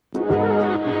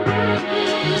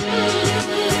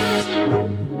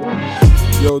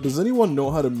Yo, does anyone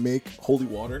know how to make holy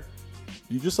water?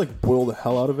 You just like boil the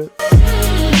hell out of it.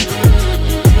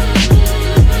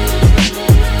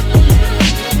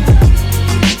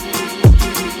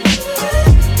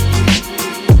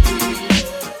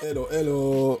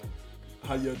 Hello.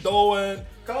 How you doing?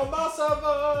 Comment ça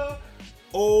va?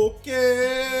 Ok.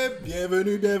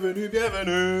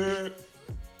 Bienvenue.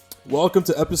 Welcome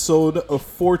to episode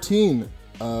 14.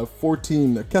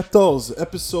 14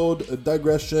 episode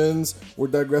digressions. We're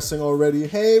digressing already.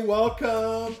 Hey,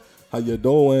 welcome. How you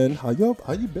doing? How you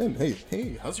been?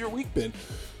 Hey, how's your week been?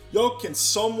 Yo, can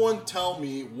someone tell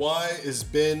me why it's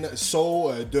been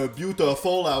so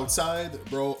beautiful outside?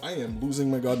 Bro, I am losing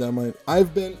my goddamn mind.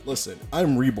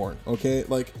 I'm reborn, okay?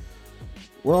 Like,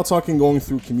 we're not talking going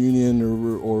through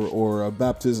communion or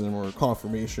baptism or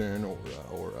confirmation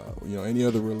or any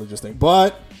other religious thing.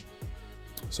 But,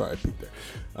 sorry, I peeked there.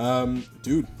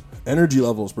 Dude, energy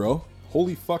levels, bro.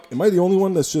 Holy fuck. Am I the only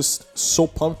one that's just so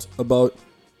pumped about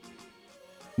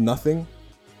nothing?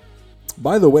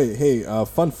 By the way, hey,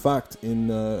 fun fact,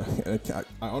 I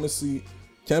honestly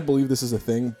can't believe this is a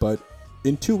thing, but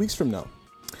in 2 weeks from now,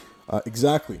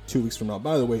 exactly 2 weeks from now,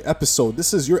 by the way,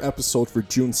 this is your episode for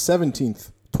June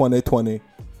 17th, 2020.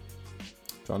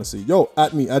 Jonassy, yo,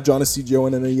 at me, at Jonassy,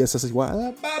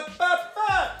 Jonnessey.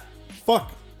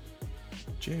 Fuck.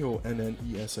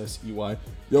 Jonnessey.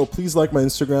 Yo, please like my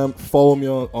Instagram, follow me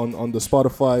on the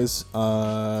Spotify's,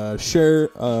 share,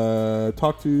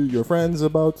 talk to your friends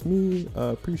about me,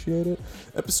 appreciate it.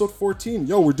 Episode 14,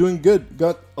 yo, we're doing good.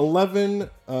 Got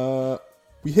 11,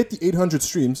 we hit the 800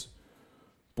 streams,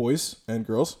 boys and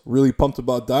girls. Really pumped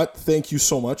about that. Thank you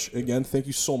so much. Again, thank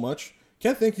you so much.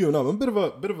 Can't thank you enough. I'm a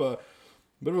bit of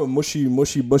a mushy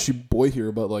boy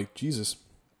here, but like, Jesus.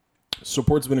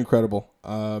 Support's been incredible.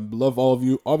 Love all of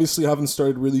you. Obviously, I haven't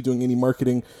started really doing any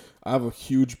marketing. I have a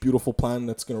huge, beautiful plan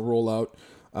that's going to roll out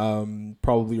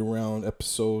probably around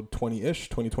episode 20-ish,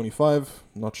 2025.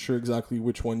 Not sure exactly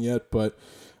which one yet, but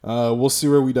we'll see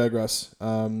where we digress.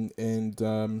 But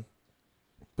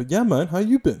yeah, man, how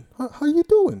you been? How you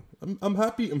doing? I'm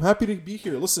happy. I'm happy to be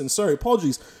here. Listen, sorry,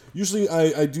 apologies. Usually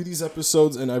I do these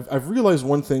episodes, and I've realized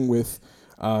one thing with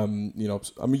I'm a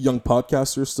young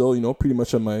podcaster still. Pretty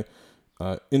much on my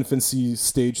infancy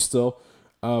stage still.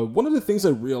 One of the things I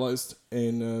realized,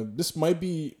 and this might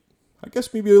be, I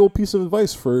guess, maybe a little piece of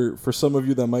advice for some of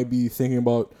you that might be thinking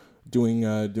about doing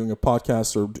a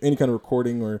podcast or any kind of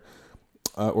recording or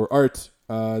art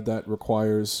that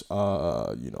requires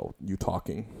you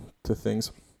talking to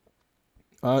things.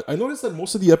 I noticed that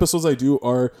most of the episodes I do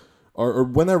are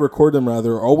when I record them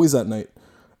rather are always at night.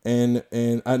 And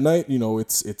at night,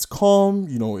 it's calm,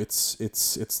 it's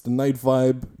the night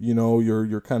vibe,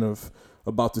 you're kind of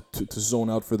about to zone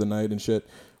out for the night and shit.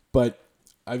 But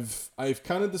I've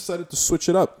kind of decided to switch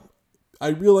it up. I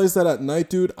realize that at night,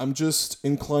 dude, I'm just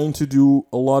inclined to do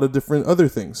a lot of different other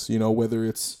things, whether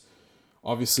it's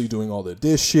obviously doing all the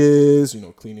dishes,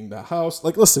 cleaning the house.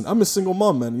 Like, listen, I'm a single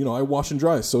mom, man. I wash and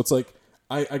dry. So it's like,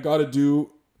 I gotta do,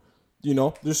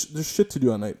 there's shit to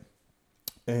do at night.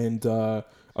 And,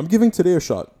 I'm giving today a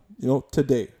shot,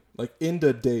 today, like in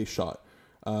the day shot.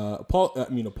 Apologies.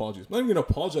 I'm not even going to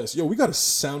apologize. Yo, we got a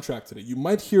soundtrack today. You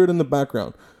might hear it in the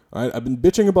background. All right. I've been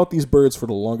bitching about these birds for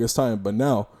the longest time, but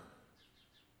now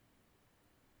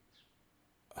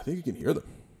I think you can hear them.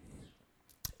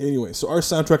 Anyway, so our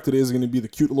soundtrack today is going to be the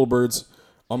cute little birds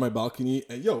on my balcony.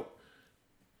 And yo,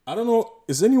 I don't know.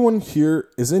 Is anyone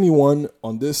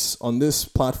on this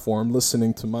platform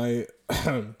listening to my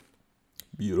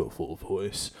beautiful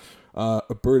voice, a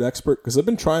bird expert? Because I've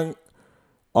been trying.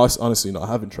 Honestly, no, I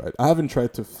haven't tried. I haven't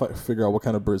tried to figure out what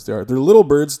kind of birds they are. They're little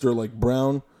birds. They're like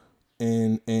brown,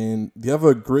 and they have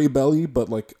a gray belly, but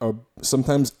like a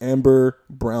sometimes amber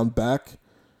brown back.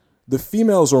 The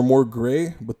females are more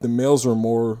gray, but the males are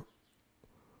more.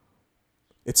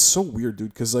 It's so weird,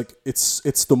 dude. Because like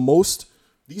it's the most.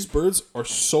 These birds are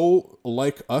so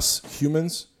like us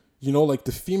humans. Like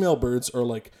the female birds are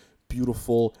like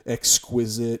beautiful,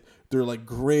 exquisite. They're like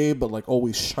gray, but like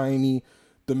always shiny.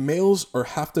 The males are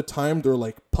half the time they're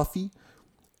like puffy.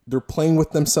 They're playing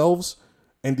with themselves,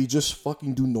 and they just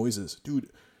fucking do noises, dude.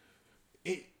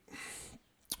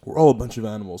 We're all a bunch of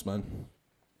animals, man.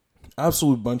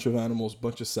 Absolute bunch of animals,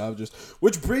 bunch of savages.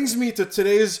 Which brings me to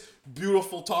today's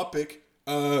beautiful topic,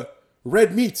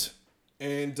 red meat.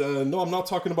 And no, I'm not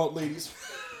talking about ladies.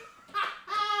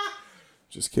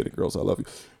 Just kidding, girls. I love you.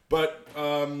 But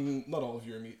not all of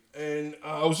you are meat. And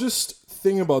I was just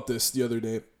thinking about this the other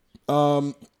day.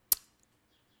 I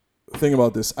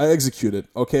executed,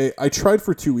 okay? I tried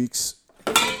for 2 weeks.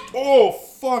 Oh,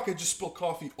 fuck. I just spilled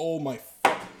coffee. Oh, my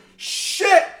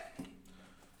shit.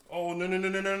 Oh, no, no, no,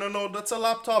 no, no, no, no. That's a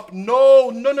laptop. No,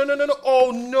 no, no, no, no, no.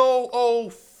 Oh, no. Oh,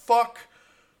 fuck.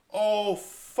 Oh,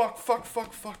 fuck, fuck,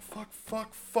 fuck, fuck, fuck,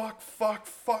 fuck, fuck, fuck,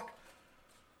 fuck.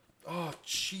 Oh,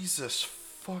 Jesus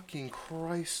fucking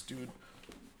Christ, dude.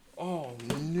 Oh,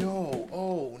 no.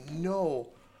 Oh, no.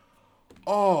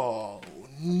 Oh,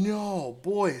 no.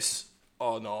 Boys.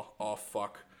 Oh, no. Oh,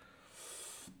 fuck.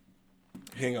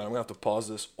 Hang on. I'm going to have to pause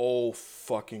this. Oh,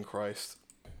 fucking Christ.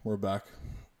 We're back.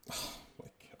 Oh, my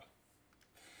God.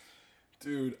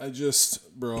 Dude,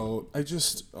 bro.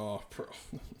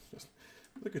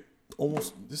 Look at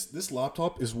almost, this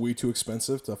laptop is way too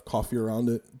expensive to have coffee around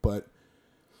it, but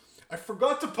I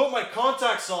forgot to put my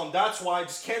contacts on. That's why I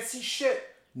just can't see shit.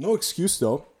 No excuse,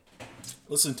 though.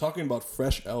 Listen, talking about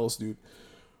fresh L's, dude.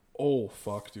 Oh,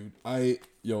 fuck, dude. I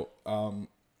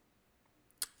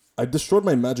destroyed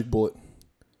my magic bullet.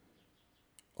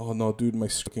 Oh, no, dude, my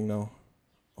sticking now.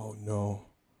 Oh, no.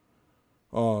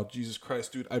 Oh, Jesus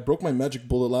Christ, dude. I broke my magic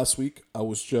bullet last week. I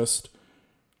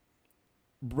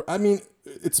mean,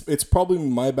 it's probably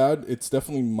my bad. It's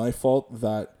definitely my fault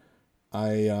that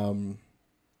I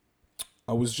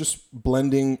was just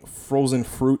blending frozen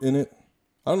fruit in it.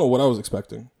 I don't know what I was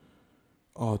expecting.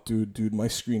 Oh, dude, my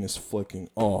screen is flicking.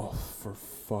 Oh, for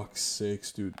fuck's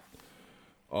sakes, dude.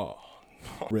 Oh,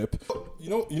 rip. You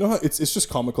know how it's just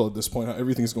comical at this point. How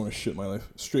everything's going to shit in my life.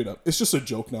 Straight up, it's just a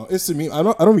joke now. It's to me. I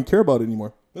don't even care about it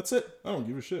anymore. That's it. I don't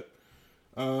give a shit.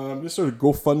 Just sort of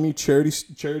GoFundMe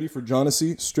charity for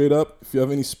Jonassy. Straight up, if you have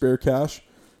any spare cash,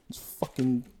 it's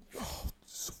fucking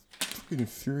so fucking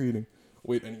infuriating.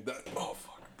 Wait, I need that. Oh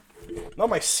fuck! Now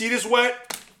my seat is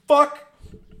wet. Fuck.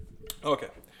 Okay.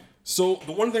 So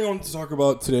the one thing I want to talk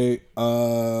about today,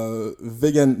 veganism,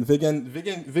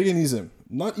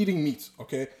 not eating meat.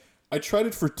 Okay, I tried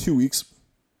it for 2 weeks,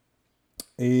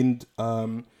 and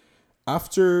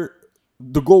after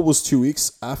the goal was 2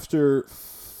 weeks, after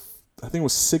I think it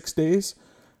was 6 days,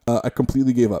 I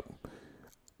completely gave up.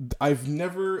 I've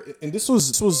never, and this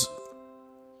was.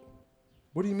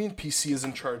 What do you mean PC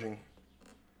isn't charging?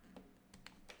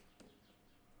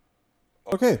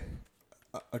 Okay,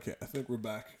 I think we're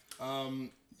back.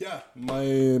 Yeah,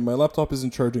 my laptop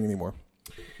isn't charging anymore.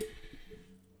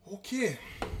 Okay.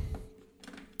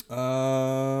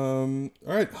 All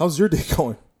right. How's your day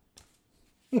going?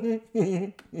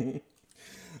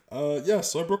 Yeah.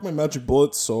 So I broke my magic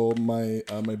bullet, so my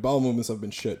bowel movements have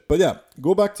been shit. But yeah,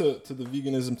 go back to the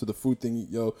veganism, to the food thing,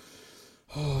 yo.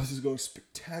 Oh, this is going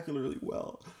spectacularly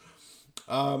well.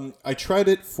 I tried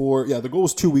it for, the goal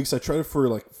was 2 weeks. I tried it for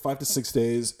like 5 to 6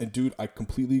 days, and dude, I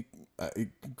completely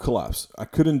collapsed. I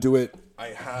couldn't do it. I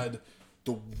had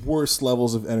the worst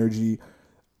levels of energy.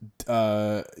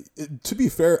 To be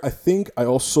fair, I think I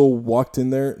also walked in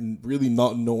there really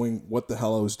not knowing what the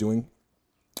hell I was doing.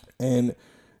 And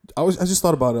I just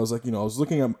thought about it. I was like, I was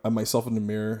looking at myself in the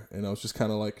mirror, and I was just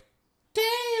kind of like,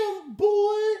 damn,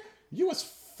 boy, you was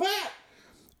fat.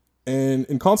 And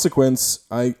in consequence,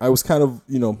 I was kind of,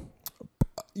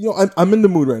 I'm in the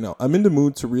mood right now. I'm in the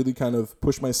mood to really kind of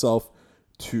push myself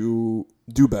to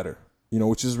do better,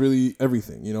 which is really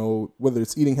everything, whether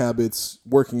it's eating habits,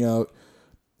 working out,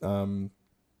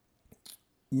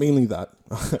 mainly that.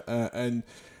 and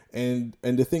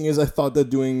the thing is, I thought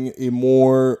that doing a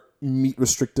more meat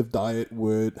restrictive diet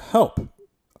would help.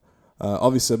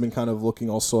 Obviously, I've been kind of looking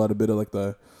also at a bit of like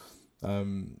the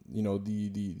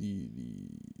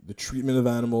treatment of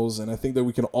animals, and I think that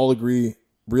we can all agree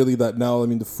really that now,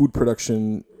 the food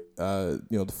production,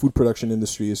 the food production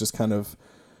industry is just kind of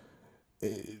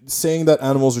saying that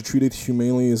animals are treated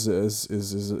humanely is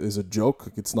a joke.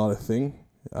 Like, it's not a thing.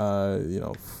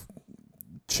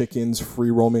 Chickens free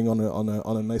roaming on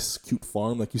a nice cute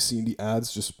farm like you see in the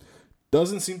ads just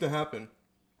doesn't seem to happen.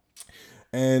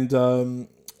 And so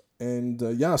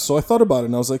I thought about it,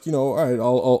 and I was like, all right,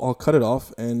 I'll cut it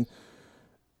off, and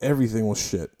everything was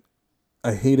shit.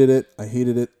 I hated it. I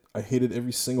hated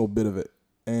every single bit of it.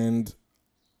 And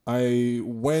I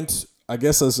went, I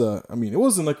guess it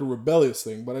wasn't like a rebellious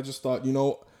thing, but I just thought, I'm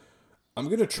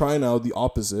going to try now the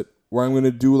opposite, where I'm going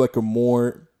to do like a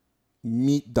more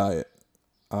meat diet,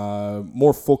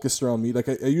 more focused around meat. Like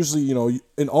I usually,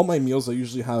 in all my meals, I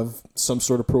usually have some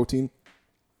sort of protein,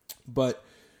 but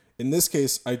in this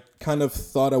case, I kind of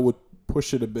thought I would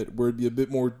push it a bit, where it'd be a bit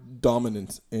more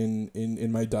dominant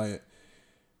in my diet.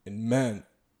 And man,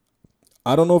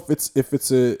 I don't know if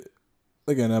it's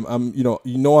again, I'm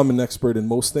I'm an expert in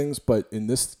most things, but in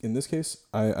this case,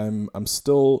 I'm on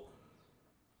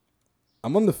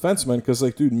the fence, man, because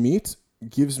like, dude, meat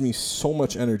gives me so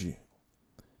much energy.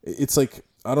 It's like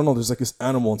I don't know. There's like this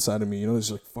animal inside of me. You know,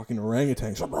 there's like fucking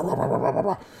orangutan,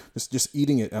 just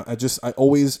eating it.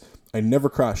 I never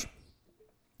crash,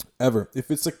 ever. If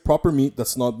it's like proper meat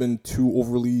that's not been too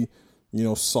overly,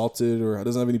 salted or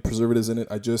doesn't have any preservatives in it,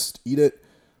 I just eat it.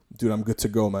 Dude, I'm good to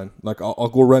go, man. Like I'll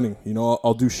go running.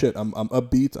 I'll do shit. I'm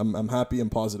upbeat. I'm happy. I'm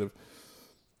positive.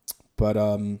 But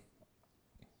I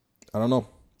don't know.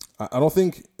 I don't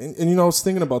think, and I was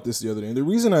thinking about this the other day, and the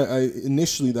reason I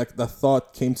initially that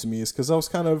thought came to me is because I was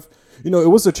kind of, it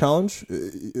was a challenge.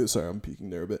 Sorry, I'm peeking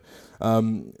there a bit.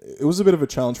 It was a bit of a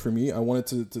challenge for me. I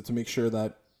wanted to make sure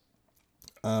that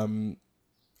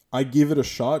I give it a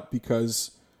shot, because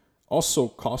also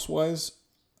cost-wise,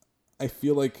 I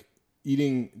feel like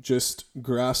eating just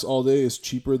grass all day is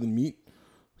cheaper than meat.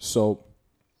 So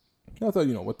I thought,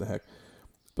 what the heck.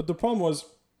 But the problem was,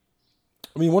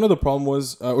 one of the problem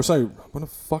was, what the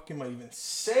fuck am I even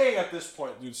saying at this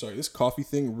point? Dude, sorry, this coffee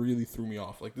thing really threw me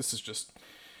off. Like, this is just,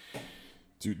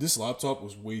 dude, this laptop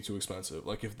was way too expensive.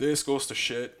 Like, if this goes to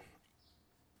shit,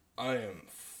 I am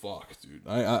fucked, dude.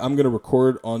 I'm going to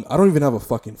record on, I don't even have a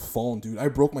fucking phone, dude. I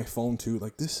broke my phone, too.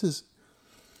 Like, this is,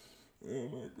 oh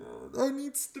my God. I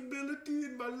need stability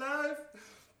in my life.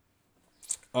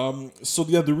 So,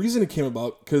 yeah, the reason it came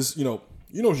about, because, Ja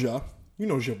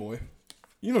boy.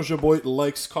 Ja boy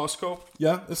likes Costco.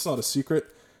 Yeah, it's not a secret.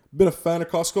 Been a fan of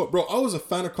Costco. Bro, I was a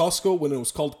fan of Costco when it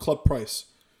was called Club Price.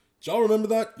 Do y'all remember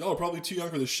that? Y'all are probably too young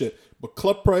for this shit. But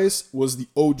Club Price was the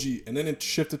OG, and then it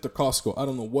shifted to Costco. I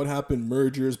don't know what happened,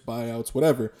 mergers, buyouts,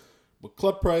 whatever. But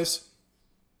Club Price,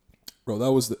 bro,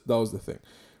 that was the thing.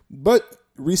 But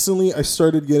recently, I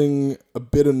started getting a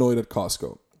bit annoyed at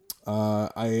Costco.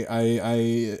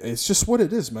 It's just what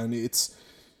it is, man. It's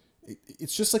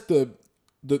just like the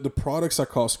products at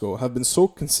Costco have been so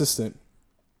consistent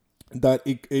that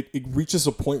it reaches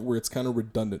a point where it's kind of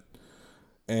redundant.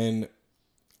 And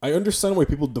I understand why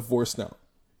people divorce now.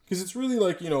 Because it's really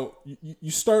like,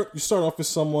 you start off with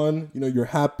someone, you're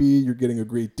happy, you're getting a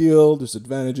great deal, there's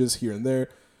advantages here and there.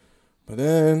 But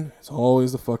then it's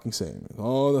always the fucking same. It's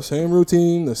all the same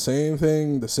routine, the same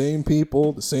thing, the same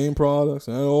people, the same products,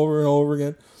 and over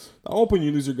again. At one point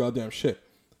you lose your goddamn shit.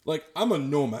 Like, I'm a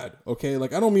nomad, okay?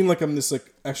 Like, I don't mean like I'm this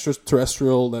like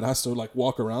extraterrestrial that has to like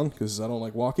walk around, because I don't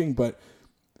like walking, but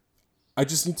I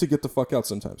just need to get the fuck out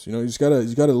sometimes. You just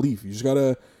gotta leave. You just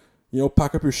gotta,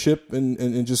 pack up your ship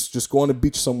and just go on a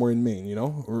beach somewhere in Maine,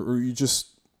 or you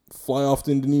just fly off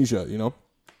to Indonesia,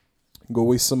 go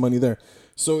waste some money there.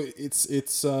 So it's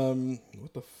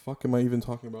what the fuck am I even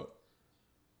talking about?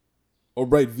 Oh,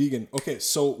 right, vegan. Okay,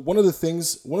 so one of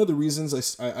the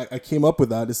reasons I came up with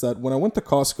that is that when I went to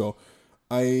Costco,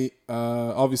 I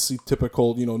obviously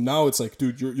typical, now it's like,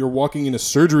 dude, you're walking in a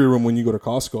surgery room when you go to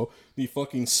Costco. You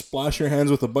fucking splash your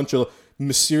hands with a bunch of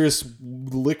mysterious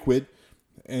liquid,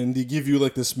 and they give you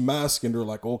like this mask, and they're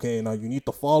like, okay, now you need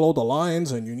to follow the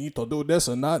lines, and you need to do this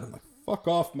and that. I'm like, fuck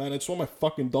off, man. I just want my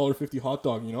fucking $1.50 hot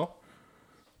dog,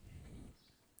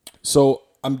 So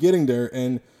I'm getting there,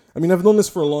 and I've known this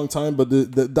for a long time, but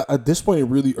at this point, it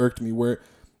really irked me where,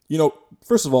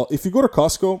 first of all, if you go to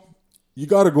Costco, you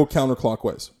got to go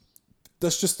counterclockwise.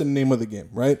 That's just the name of the game,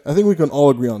 right? I think we can all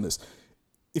agree on this.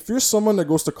 If you're someone that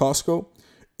goes to Costco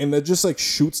and that just like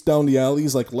shoots down the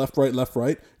alleys, like left,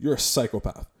 right, you're a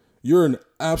psychopath. You're an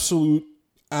absolute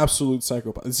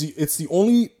psychopath. It's the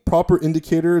only proper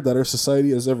indicator that our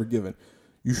society has ever given.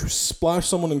 You splash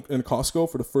someone in Costco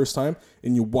for the first time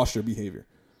and you watch their behavior.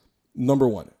 Number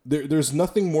one, there's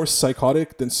nothing more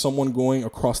psychotic than someone going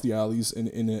across the alleys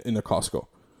in a Costco.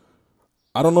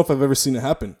 I don't know if I've ever seen it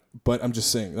happen, but I'm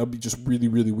just saying that'd be just really,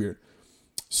 really weird.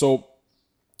 So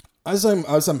as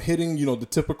I'm hitting, the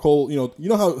typical,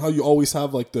 how you always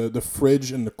have like the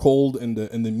fridge and the cold and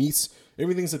the meats,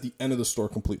 everything's at the end of the store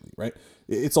completely, right?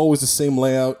 It's always the same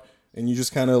layout, and you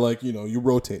just kind of like, you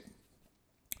rotate.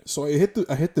 So I hit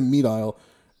the meat aisle,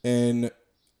 and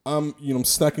I'm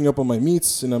stacking up on my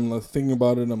meats, and I'm like thinking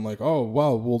about it, and I'm like, oh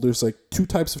wow, well there's like 2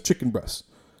 types of chicken breasts.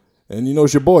 And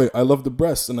it's your boy, I love the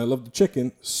breast and I love the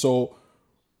chicken, so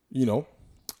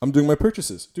I'm doing my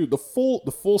purchases. Dude, the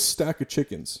full stack of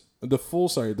chickens, the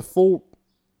full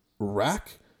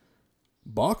rack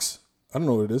box, I don't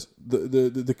know what it is.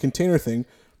 The container thing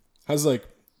has like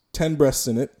 10 breasts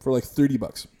in it for like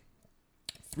 $30.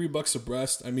 $3 a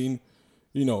breast.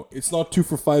 It's not 2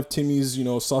 for $5 Timmy's,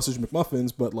 sausage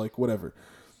McMuffins, but like whatever.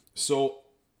 So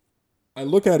I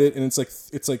look at it and it's like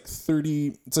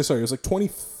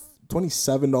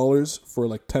 $27 for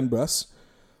like 10 breasts.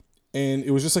 And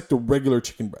it was just like the regular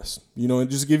chicken breast, and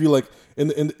just give you like, in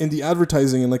the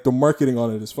advertising and like the marketing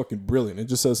on it is fucking brilliant. It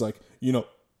just says like, it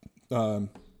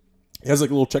has like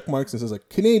little check marks and it says like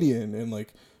Canadian and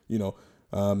like,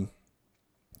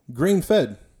 grain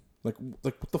fed. Like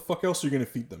what the fuck else are you gonna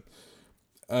feed them?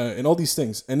 And all these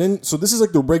things. And then so this is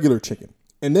like the regular chicken,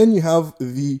 and then you have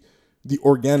the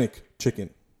organic chicken,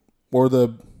 or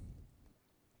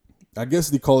I guess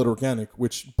they call it organic,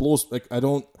 which blows. Like I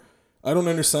don't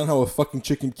understand how a fucking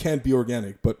chicken can't be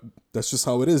organic, but that's just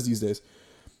how it is these days.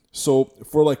 So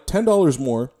for like $10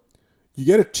 more, you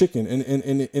get a chicken,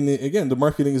 and again, the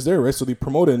marketing is there, right? So they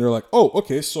promote it, and they're like, oh,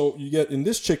 okay, so you get in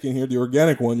this chicken here, the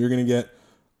organic one, you're gonna get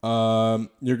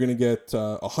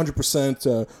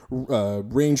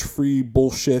 100% range-free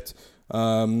bullshit,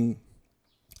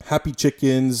 happy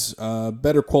chickens,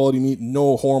 better quality meat,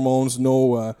 no hormones,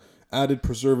 no added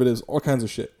preservatives, all kinds of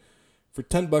shit for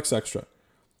 $10 extra.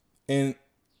 And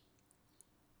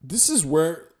this is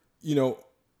where,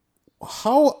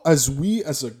 how as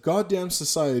a goddamn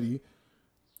society,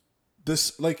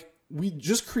 this, like, we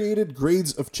just created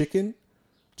grades of chicken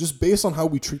just based on how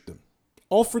we treat them.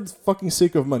 All for the fucking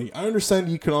sake of money. I understand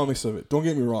the economics of it. Don't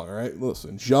get me wrong, all right?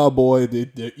 Listen, Ja Boy, the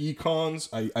econs,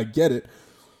 I get it.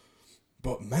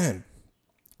 But man,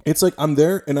 it's like I'm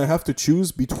there and I have to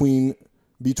choose between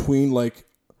like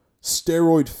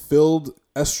steroid-filled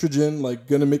estrogen, like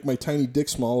gonna make my tiny dick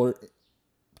smaller,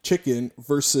 chicken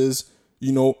versus,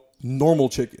 normal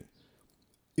chicken.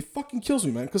 It fucking kills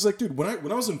me, man. Cause like, dude, when I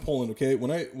was in Poland, okay,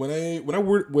 when I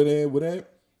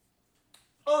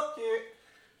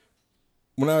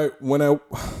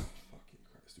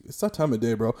it's that time of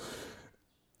day, bro.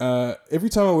 Every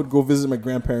time I would go visit my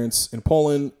grandparents in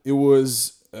Poland, it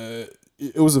was a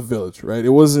village, right? It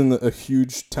wasn't a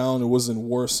huge town. It wasn't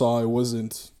Warsaw. It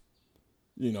wasn't,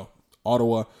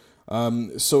 Ottawa.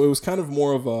 So it was kind of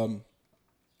more of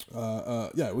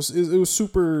it was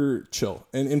super chill.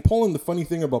 And in Poland, the funny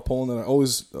thing about Poland that I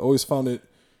always found it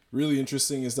really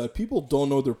interesting is that people don't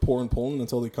know they're poor in Poland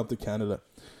until they come to Canada,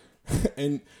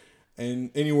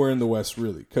 and anywhere in the West,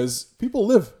 really, because people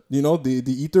live, they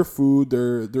eat their food.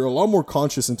 They're a lot more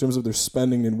conscious in terms of their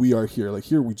spending than we are here. Like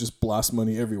here, we just blast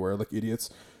money everywhere like idiots,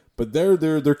 but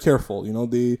they're careful.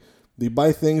 They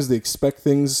buy things, they expect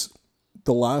things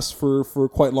to last for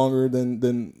quite longer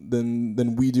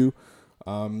than we do.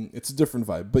 It's a different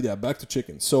vibe. But yeah, back to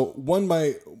chicken. So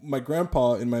my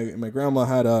grandpa and my grandma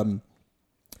had a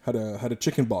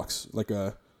chicken box, like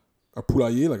a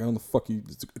poulailler, like I don't know the fuck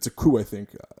it's a coup, I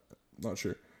think. Not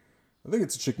sure. I think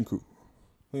it's a chicken coop.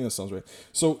 I think that sounds right.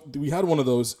 So we had one of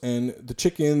those, and the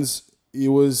chickens, it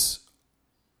was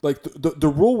like the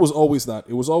rule was always that.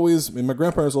 It was always, and my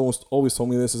grandparents always told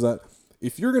me this, is that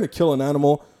if you're going to kill an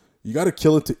animal, you got to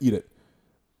kill it to eat it.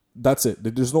 That's it.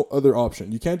 There's no other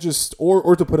option. You can't just,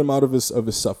 or to put him out of his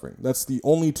suffering. That's the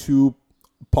only two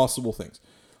possible things,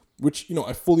 which,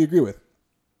 I fully agree with.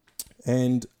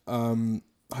 And,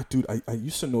 dude, I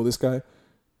used to know this guy.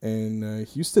 And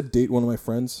he used to date one of my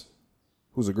friends,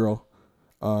 who's a girl,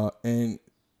 and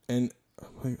I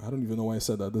don't even know why I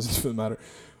said that. It doesn't even matter.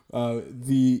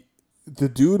 The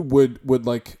dude would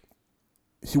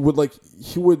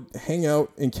hang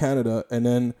out in Canada, and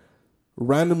then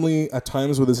randomly at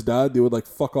times with his dad, they would like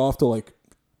fuck off to like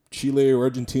Chile or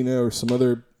Argentina or some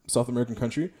other South American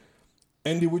country,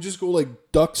 and they would just go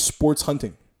like duck sports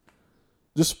hunting,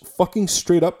 just fucking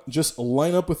straight up, just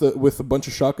line up with a bunch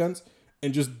of shotguns.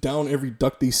 And just down every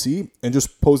duck they see and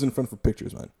just pose in front for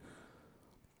pictures, man.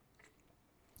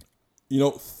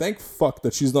 Thank fuck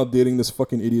that she's not dating this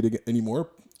fucking idiot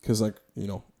anymore. Because, like,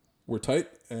 we're tight.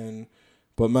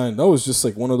 But, man, that was just,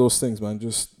 like, one of those things, man.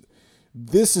 Just,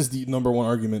 this is the number one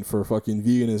argument for fucking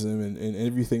veganism and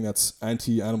everything that's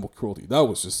anti-animal cruelty. That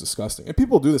was just disgusting. And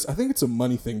people do this. I think it's a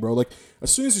money thing, bro. Like,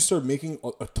 as soon as you start making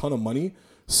a ton of money,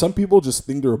 some people just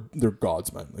think they're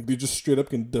gods, man. Like, they just straight up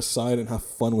can decide and have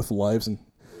fun with lives and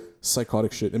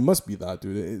psychotic shit. It must be that,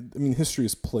 dude. History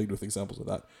is plagued with examples of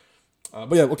that.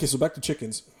 But yeah, okay, so back to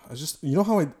chickens. I just,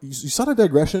 how you saw the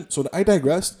digression? So I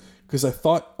digressed because I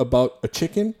thought about a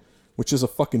chicken, which is a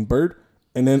fucking bird,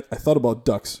 and then I thought about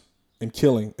ducks and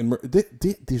killing. And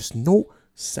there's no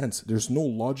sense. There's no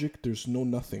logic. There's no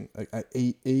nothing.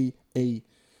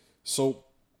 So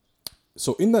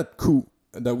in that coup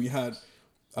that we had,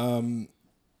 the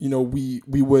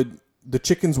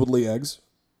chickens would lay eggs,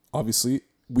 obviously.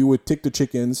 We would take the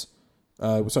chickens,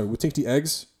 we'd take the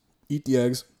eggs, eat the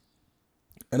eggs,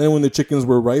 and then when the chickens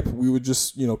were ripe, we would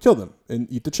just, kill them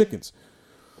and eat the chickens.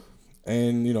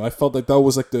 And, I felt like that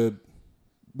was like the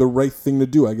right thing to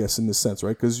do, I guess, in this sense,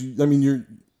 right? Because, you're going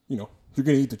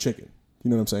to eat the chicken. You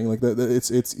know what I'm saying? Like, that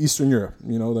it's Eastern Europe,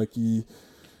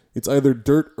 it's either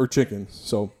dirt or chicken.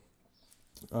 So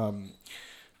in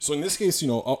this case,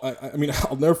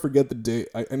 I'll never forget the day.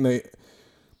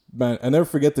 Man, I never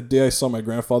forget the day I saw my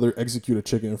grandfather execute a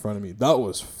chicken in front of me. That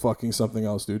was fucking something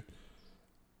else, dude.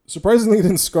 Surprisingly, it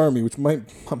didn't scar me, which I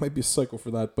might be a psycho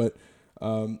for that. But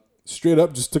straight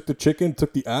up, just took the chicken,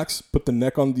 took the axe, put the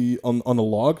neck on the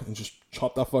log, and just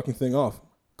chopped that fucking thing off,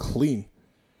 clean.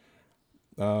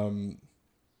 Dude,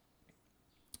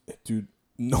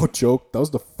 no joke. That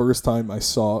was the first time I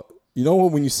saw. You know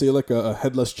when you say like a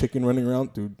headless chicken running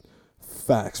around, dude?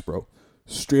 Facts, bro.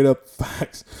 Straight up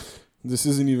facts. This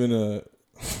isn't even a.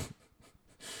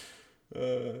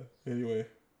 Anyway,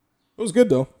 it was good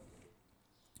though.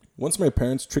 Once my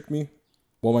parents tricked me,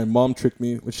 well, my mom tricked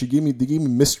me. When they gave me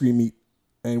mystery meat,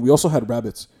 and we also had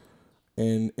rabbits,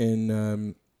 and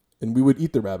we would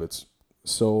eat the rabbits.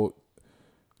 So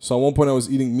at one point I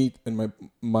was eating meat, and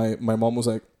my mom was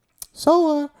like,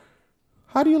 "So,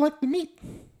 how do you like the meat?"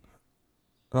 And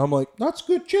I'm like, "That's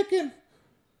good chicken."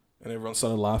 And everyone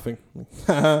started laughing.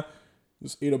 Haha,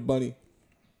 just ate a bunny.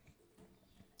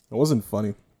 It wasn't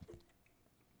funny.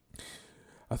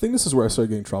 I think this is where I started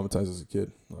getting traumatized as a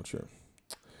kid. Not sure.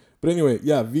 But anyway,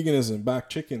 yeah, veganism, back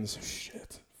chickens.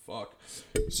 Shit. Fuck.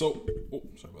 So,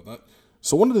 sorry about that.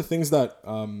 So one of the things that,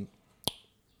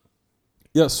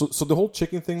 so the whole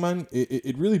chicken thing, man,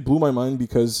 it really blew my mind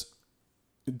because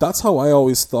that's how I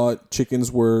always thought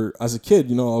chickens were as a kid.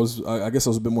 You know, I guess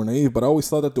I was a bit more naive, but I always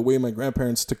thought that the way my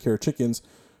grandparents took care of chickens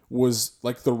was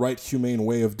like the right humane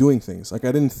way of doing things. Like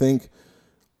I didn't think,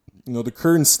 you know, the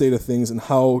current state of things and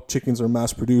how chickens are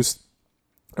mass produced.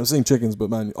 I'm saying chickens, but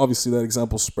man, obviously that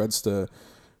example spreads to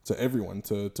everyone,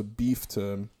 to beef,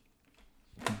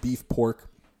 pork,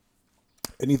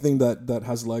 anything that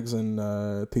has legs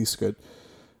and tastes good.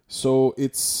 So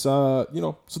it's, so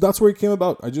that's where it came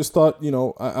about. I just thought,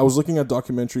 I was looking at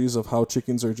documentaries of how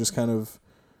chickens are just kind of,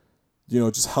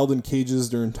 just held in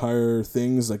cages their entire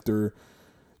things. Like you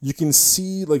can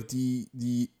see like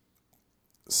the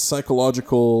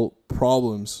psychological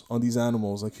problems on these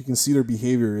animals. Like you can see their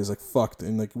behavior is like fucked.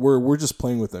 And like, we're just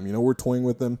playing with them, we're toying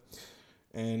with them.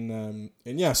 And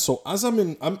yeah, so as I'm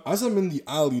in the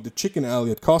alley, the chicken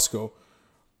alley at Costco,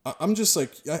 I'm just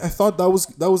like, I thought that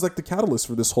was like the catalyst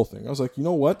for this whole thing. I was like, you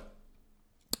know what?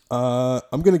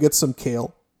 I'm going to get some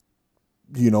kale,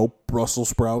 Brussels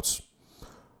sprouts,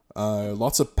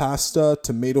 lots of pasta,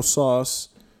 tomato sauce.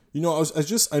 I know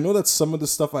that some of the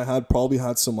stuff I had probably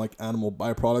had some like animal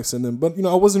byproducts in them, but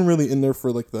I wasn't really in there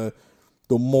for like the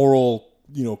moral,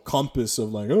 compass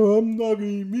of like, oh, I'm not going to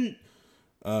eat meat.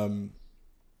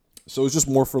 So it was just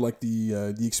more for like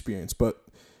the experience, but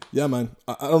yeah, man,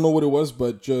 I don't know what it was,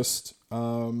 but just,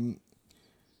 it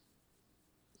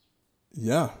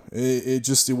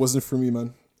wasn't for me,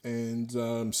 man. And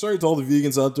sorry to all the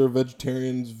vegans out there,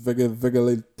 vegetarians,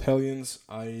 vegetarians.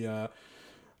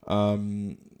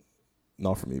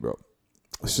 Not for me, bro.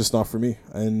 It's just not for me.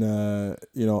 And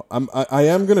I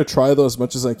am gonna try though as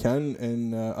much as I can.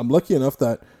 And I'm lucky enough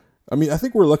that, I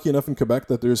think we're lucky enough in Quebec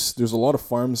that there's a lot of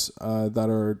farms that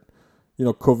are,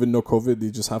 COVID, no COVID,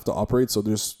 they just have to operate. So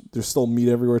there's still meat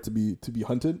everywhere to be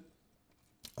hunted.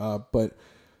 But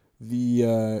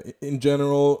in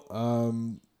general,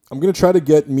 I'm going to try to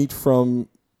get meat from,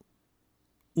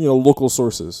 local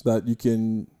sources that you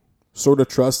can sort of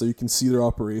trust, that you can see their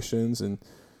operations and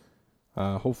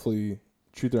hopefully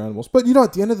treat their animals. But,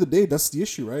 at the end of the day, that's the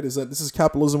issue, right? Is that this is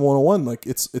capitalism 101. Like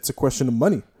it's a question of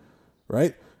money,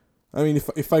 right? I mean,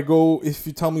 if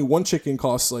you tell me one chicken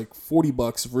costs like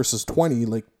 $40 versus 20,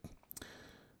 like,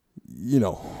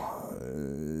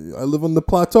 I live on the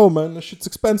plateau, man. That shit's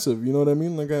expensive. You know what I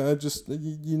mean? Like I just,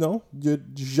 no.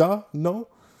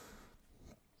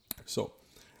 So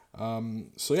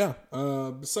yeah.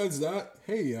 Besides that,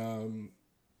 hey, I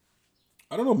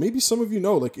don't know. Maybe some of you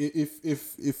know, like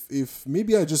if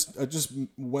maybe I just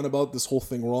went about this whole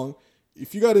thing wrong.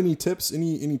 If you got any tips,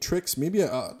 any tricks, maybe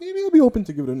I'll be open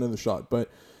to give it another shot. But,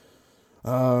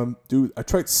 dude, I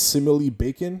tried simile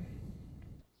bacon.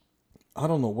 I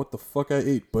don't know what the fuck I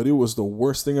ate, but it was the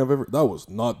worst thing I've ever. That was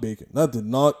not bacon. That did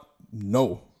not.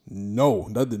 No,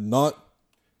 that did not.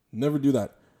 Never do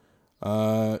that.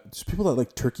 There's people that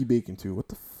like turkey bacon too. What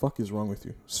the fuck is wrong with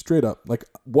you? Straight up, like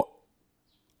what?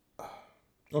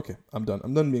 Okay, I'm done.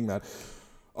 I'm done being mad.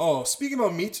 Oh, speaking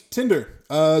about meat, Tinder.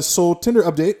 So Tinder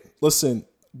update. Listen,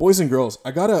 boys and girls,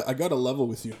 I gotta level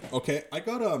with you. Okay, I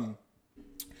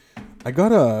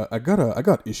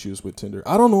got issues with Tinder.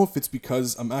 I don't know if it's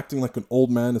because I'm acting like an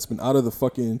old man that's been out of the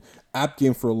fucking app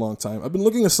game for a long time. I've been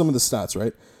looking at some of the stats,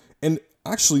 right? And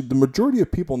actually, the majority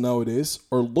of people nowadays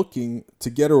are looking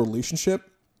to get a relationship,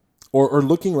 or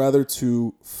looking rather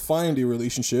to find a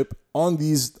relationship on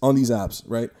these apps,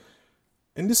 right?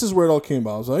 And this is where it all came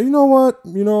about. I was like, you know what?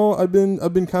 I've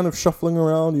been kind of shuffling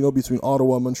around, between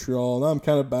Ottawa, Montreal. Now I'm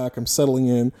kind of back. I'm settling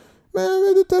in.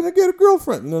 Man, it's time to get a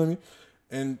girlfriend. You know what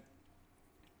I mean?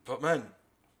 But man,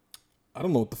 I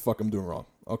don't know what the fuck I'm doing wrong.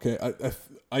 Okay,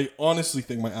 I honestly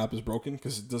think my app is broken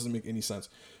because it doesn't make any sense.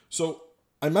 So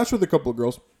I matched with a couple of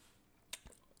girls.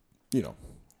 You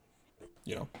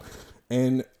know,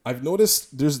 and I've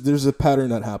noticed there's a pattern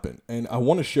that happened, and I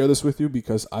want to share this with you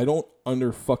because I don't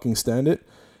under fucking stand it,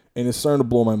 and it's starting to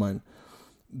blow my mind.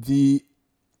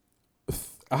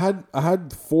 I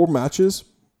had 4 matches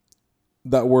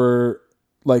that were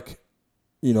like,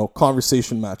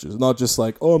 conversation matches, not just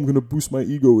like, oh, I'm gonna boost my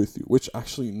ego with you. Which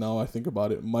actually, now I think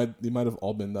about it, they might have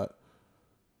all been that.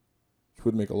 Which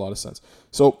would make a lot of sense.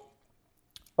 So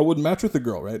I would match with a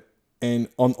girl, right? And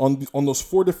on those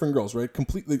 4 different girls, right?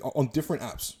 Completely on different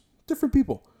apps, different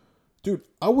people. Dude,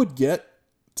 I would get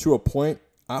to a point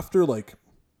after like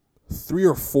 3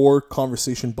 or 4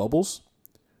 conversation bubbles,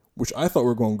 which I thought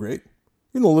were going great.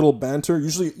 A little banter.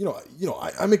 Usually,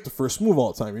 I make the first move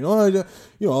all the time.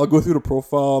 I'll go through the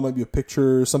profile, might be a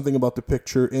picture, something about the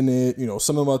picture in it,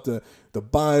 something about the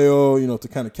bio, to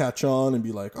kind of catch on and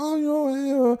be like, oh,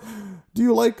 hey, do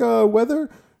you like weather?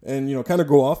 And, kind of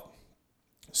go off.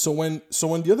 So when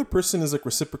the other person is like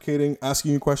reciprocating,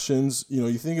 asking you questions,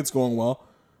 you think it's going well.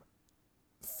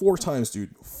 4 times,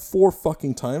 dude. 4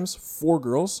 fucking times. 4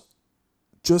 girls.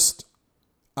 Just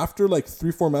after like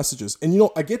 3-4 messages. And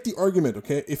I get the argument,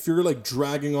 okay? If you're like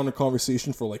dragging on a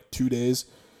conversation for like 2 days,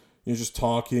 you're just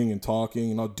talking and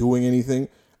not doing anything.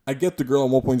 I get the girl at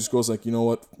one point just goes like, you know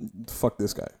what? Fuck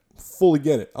this guy. Fully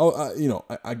get it.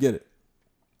 I get it.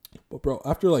 But bro,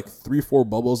 after like 3-4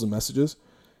 bubbles and messages,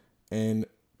 and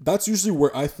that's usually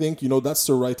where I think, that's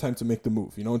the right time to make the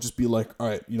move, just be like, all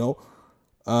right, you want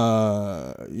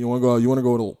to go to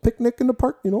a little picnic in the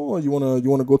park, you want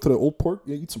to go to the old port,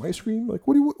 eat some ice cream. Like,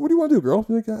 what do you want to do, girl?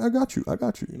 Like, I got you,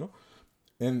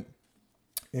 and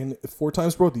 4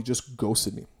 times, bro, they just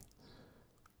ghosted me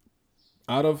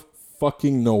out of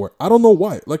fucking nowhere. I don't know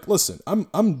why. Like, listen,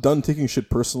 I'm done taking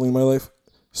shit personally in my life.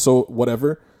 So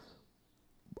whatever.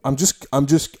 I'm just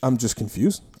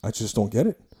confused. I just don't get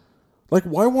it. Like,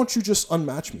 why won't you just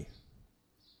unmatch me?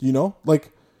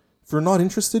 Like, if you're not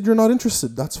interested, you're not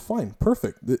interested. That's fine.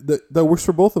 Perfect. That works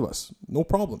for both of us. No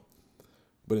problem.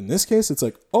 But in this case, it's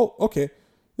like, oh, okay.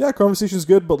 Yeah, conversation's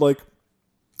good, but like,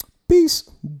 peace,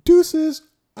 deuces,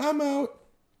 I'm out.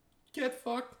 Get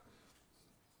fucked.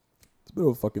 It's a bit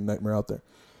of a fucking nightmare out there.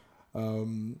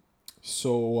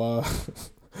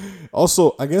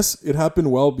 Also, I guess it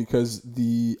happened well because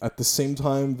at the same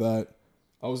time that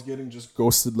I was getting just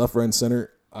ghosted left, right, and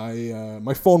center,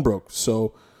 my phone broke.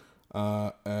 So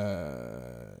all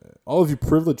of you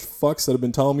privileged fucks that have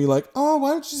been telling me like, oh,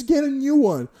 why don't you just get a new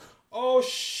one? Oh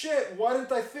shit, why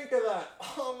didn't I think of that?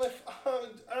 Oh,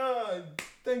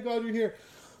 thank God you're here.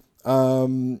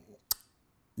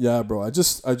 Yeah, bro, I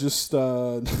just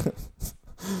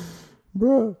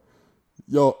bro.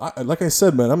 Yo, like I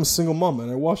said, man, I'm a single mom, man.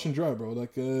 I wash and dry, bro.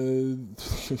 Like,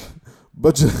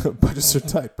 budgets are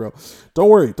tight, bro. Don't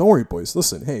worry, boys.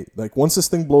 Listen, hey, like once this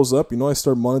thing blows up, I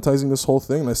start monetizing this whole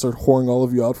thing, and I start whoring all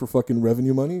of you out for fucking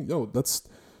revenue money. Yo, that's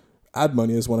ad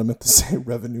money is what I meant to say.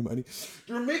 Revenue money.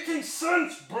 You're making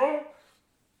sense, bro.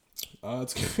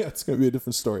 It's gonna be a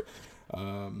different story.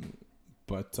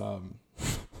 But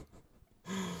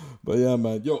yeah,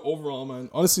 man. Yo, overall, man.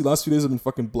 Honestly, last few days have been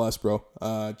fucking blessed, bro.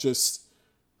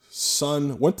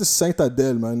 Sun went to Saint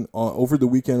Adèle, man, over the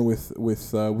weekend with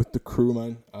the crew,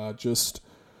 man. Just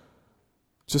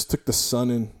took the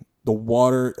sun in the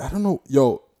water. I don't know,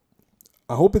 yo.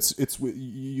 I hope it's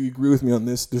you agree with me on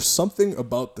this. There's something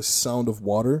about the sound of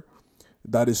water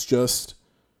that is just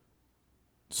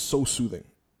so soothing.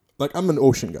 Like, I'm an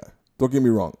ocean guy. Don't get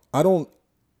me wrong. I'm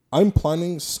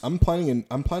planning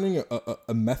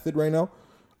a method right now,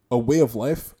 a way of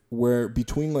life where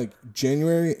between like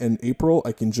January and April,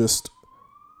 I can just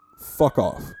fuck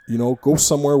off, go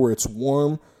somewhere where it's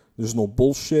warm. There's no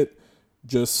bullshit.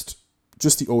 Just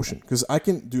the ocean. Cause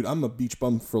I'm a beach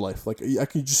bum for life. Like, I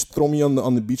can just throw me on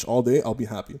the beach all day. I'll be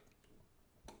happy.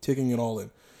 Taking it all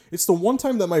in. It's the one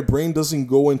time that my brain doesn't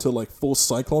go into like full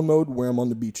cyclone mode where I'm on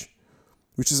the beach,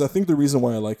 which is, I think, the reason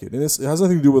why I like it. And it has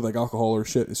nothing to do with like alcohol or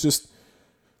shit. It's just,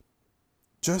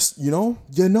 so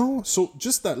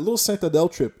just that little Saint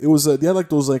Adèle trip, it was, they had like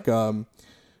those like, it's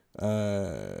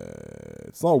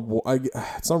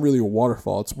not really a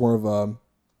waterfall. It's more of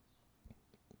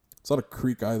it's not a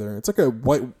creek either. It's like a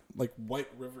white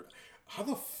river. How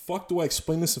the fuck do I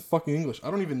explain this in fucking English? I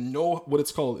don't even know what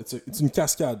it's called. It's in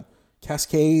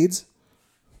Cascades.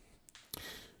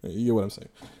 You get what I'm saying.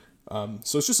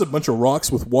 So it's just a bunch of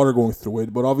rocks with water going through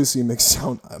it, but obviously it makes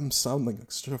sound. I'm sounding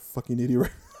like such a fucking idiot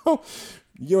right now.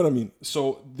 You know what I mean?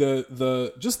 So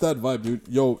the just that vibe, dude.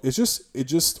 Yo, it just it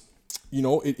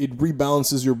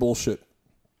rebalances your bullshit,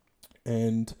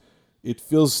 and it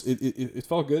felt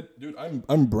good, dude.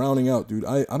 I'm browning out, dude.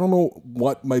 I don't know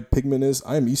what my pigment is.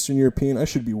 I am Eastern European. I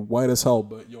should be white as hell,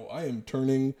 but yo, I am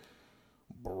turning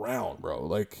brown, bro.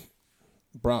 Like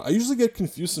brown. I usually get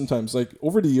confused sometimes. Like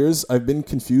over the years, I've been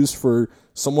confused for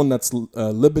someone that's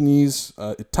Lebanese,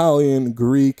 Italian,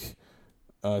 Greek,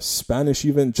 Spanish,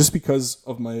 even just because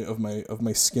of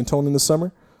my skin tone in the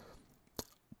summer.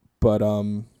 But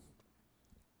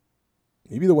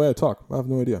maybe the way I talk. I have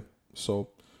no idea. So.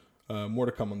 More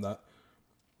to come on that.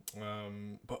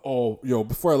 But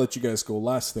before I let you guys go,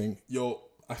 last thing.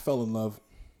 I fell in love.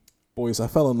 Boys, I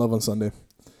fell in love on Sunday.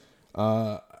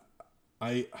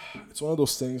 It's one of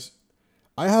those things.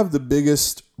 I have the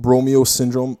biggest Romeo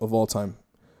syndrome of all time.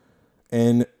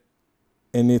 And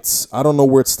it's, I don't know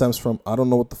where it stems from. I don't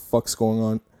know what the fuck's going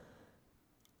on.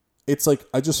 It's like,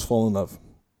 I just fall in love.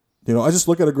 I just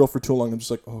look at a girl for too long. I'm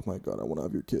just like, oh my God, I want to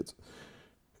have your kids.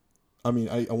 I mean,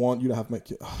 I want you to have my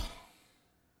kid.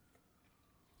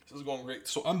 This is going great.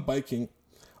 So I'm biking.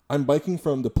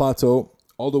 From the Plateau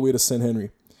all the way to Saint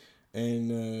Henry.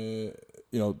 And,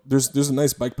 there's a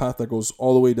nice bike path that goes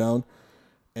all the way down.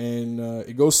 And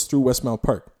it goes through Westmount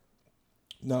Park.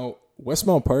 Now,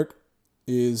 Westmount Park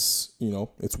is,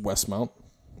 it's Westmount.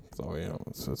 So,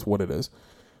 that's what it is.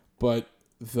 But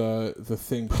the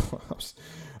thing,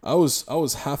 I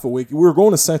was half awake. We were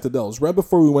going to Saint Adèle's right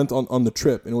before we went on the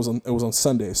trip, and it was on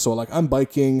Sunday. So like I'm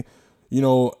biking,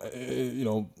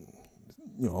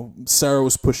 Sarah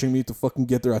was pushing me to fucking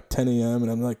get there at 10 a.m.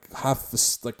 and I'm like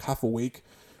half awake,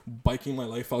 biking my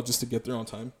life out just to get there on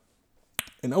time.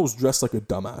 And I was dressed like a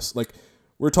dumbass. Like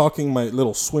we're talking my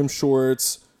little swim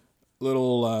shorts,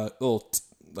 little I don't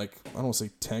want to say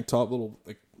tank top, little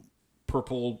like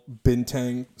purple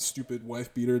bintang stupid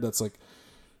wife beater that's like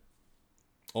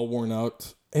all worn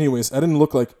out. Anyways, I didn't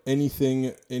look like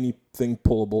anything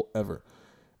pullable ever.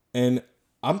 And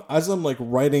I'm like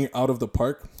riding out of the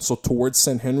park, so towards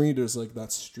Saint Henry, there's like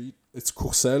that street. It's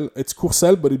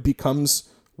Courcelles, but it becomes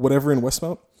whatever in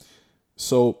Westmount.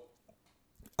 So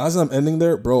as I'm ending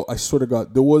there, bro, I swear to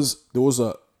God, there was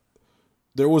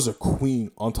a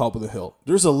queen on top of the hill.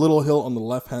 There's a little hill on the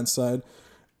left hand side,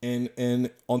 and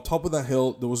on top of that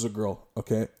hill there was a girl.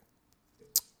 Okay.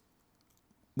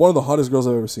 One of the hottest girls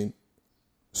I've ever seen.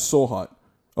 So hot.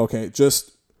 Okay,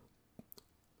 just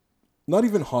not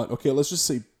even hot. Okay, let's just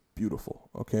say beautiful.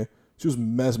 Okay, she was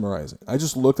mesmerizing. I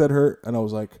just looked at her and I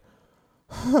was like,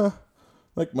 huh.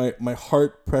 Like my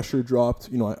heart pressure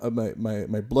dropped.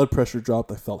 My blood pressure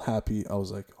dropped. I felt happy. I was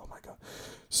like, oh my God.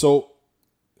 So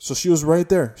she was right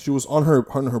there. She was on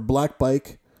her black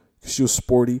bike. She was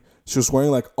sporty. She was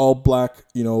wearing like all black,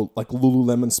 like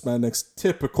Lululemon spandex,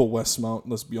 typical Westmount.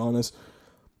 Let's be honest.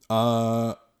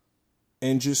 And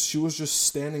she was just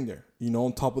standing there,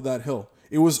 on top of that hill.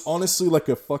 It was honestly like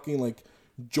a fucking like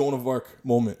Joan of Arc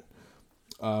moment.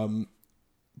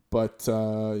 But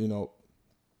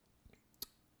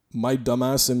my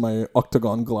dumbass in my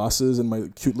octagon glasses and my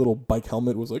cute little bike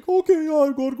helmet was like, okay, yeah,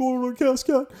 I gotta go to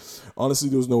Cascade. Honestly,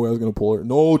 there was no way I was gonna pull her.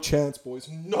 No chance, boys.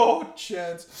 No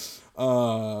chance.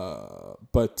 Yeah.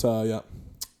 But I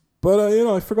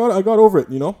forgot. I got over it.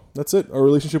 That's it. Our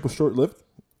relationship was short-lived.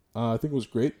 I think it was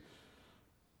great.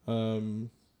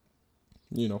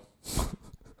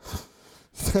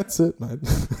 That's it, man.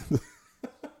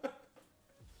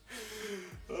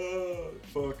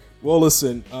 Fuck. Well,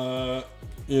 listen.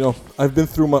 I've been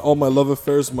through all my love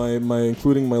affairs, my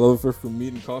including my love affair from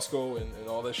meeting Costco and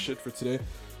all that shit for today.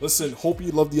 Listen. Hope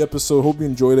you loved the episode. Hope you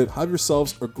enjoyed it. Have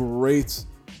yourselves a great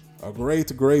end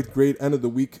of the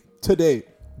week today.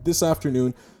 This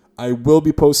afternoon, I will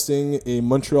be posting a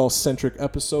Montreal-centric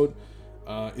episode.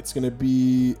 It's going to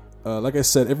be, like I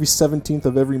said, every 17th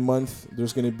of every month,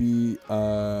 there's going to be,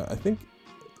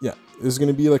 there's going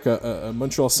to be like a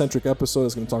Montreal-centric episode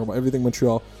that's going to talk about everything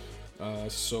Montreal.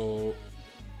 So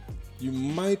you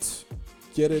might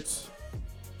get it.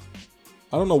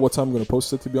 I don't know what time I'm going to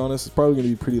post it, to be honest. It's probably going to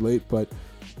be pretty late, but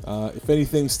if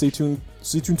anything, stay tuned.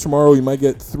 Stay tuned tomorrow. You might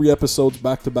get 3 episodes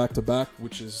back to back to back,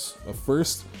 which is a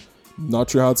first. Not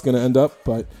sure how it's going to end up,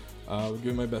 but we'll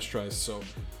give it my best tries. So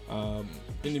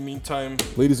in the meantime,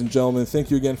 ladies and gentlemen,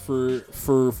 thank you again for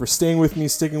staying with me,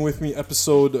 sticking with me.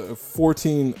 Episode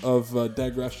 14 of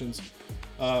Digressions.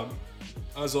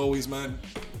 As always, man,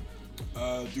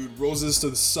 dude, roses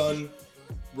to the sun,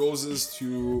 roses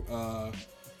to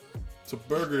to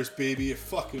burgers, baby. I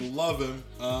fucking love them.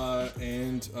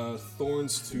 And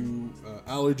thorns to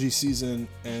allergy season,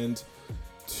 and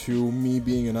to me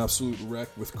being an absolute wreck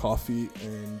with coffee.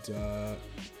 And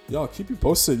I'll keep you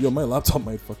posted. Yo, my laptop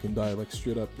might fucking die. Like,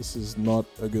 straight up, this is not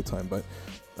a good time. But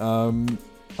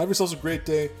have yourselves a great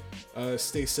day.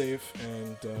 Stay safe,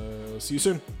 and see you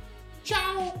soon.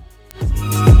 Ciao.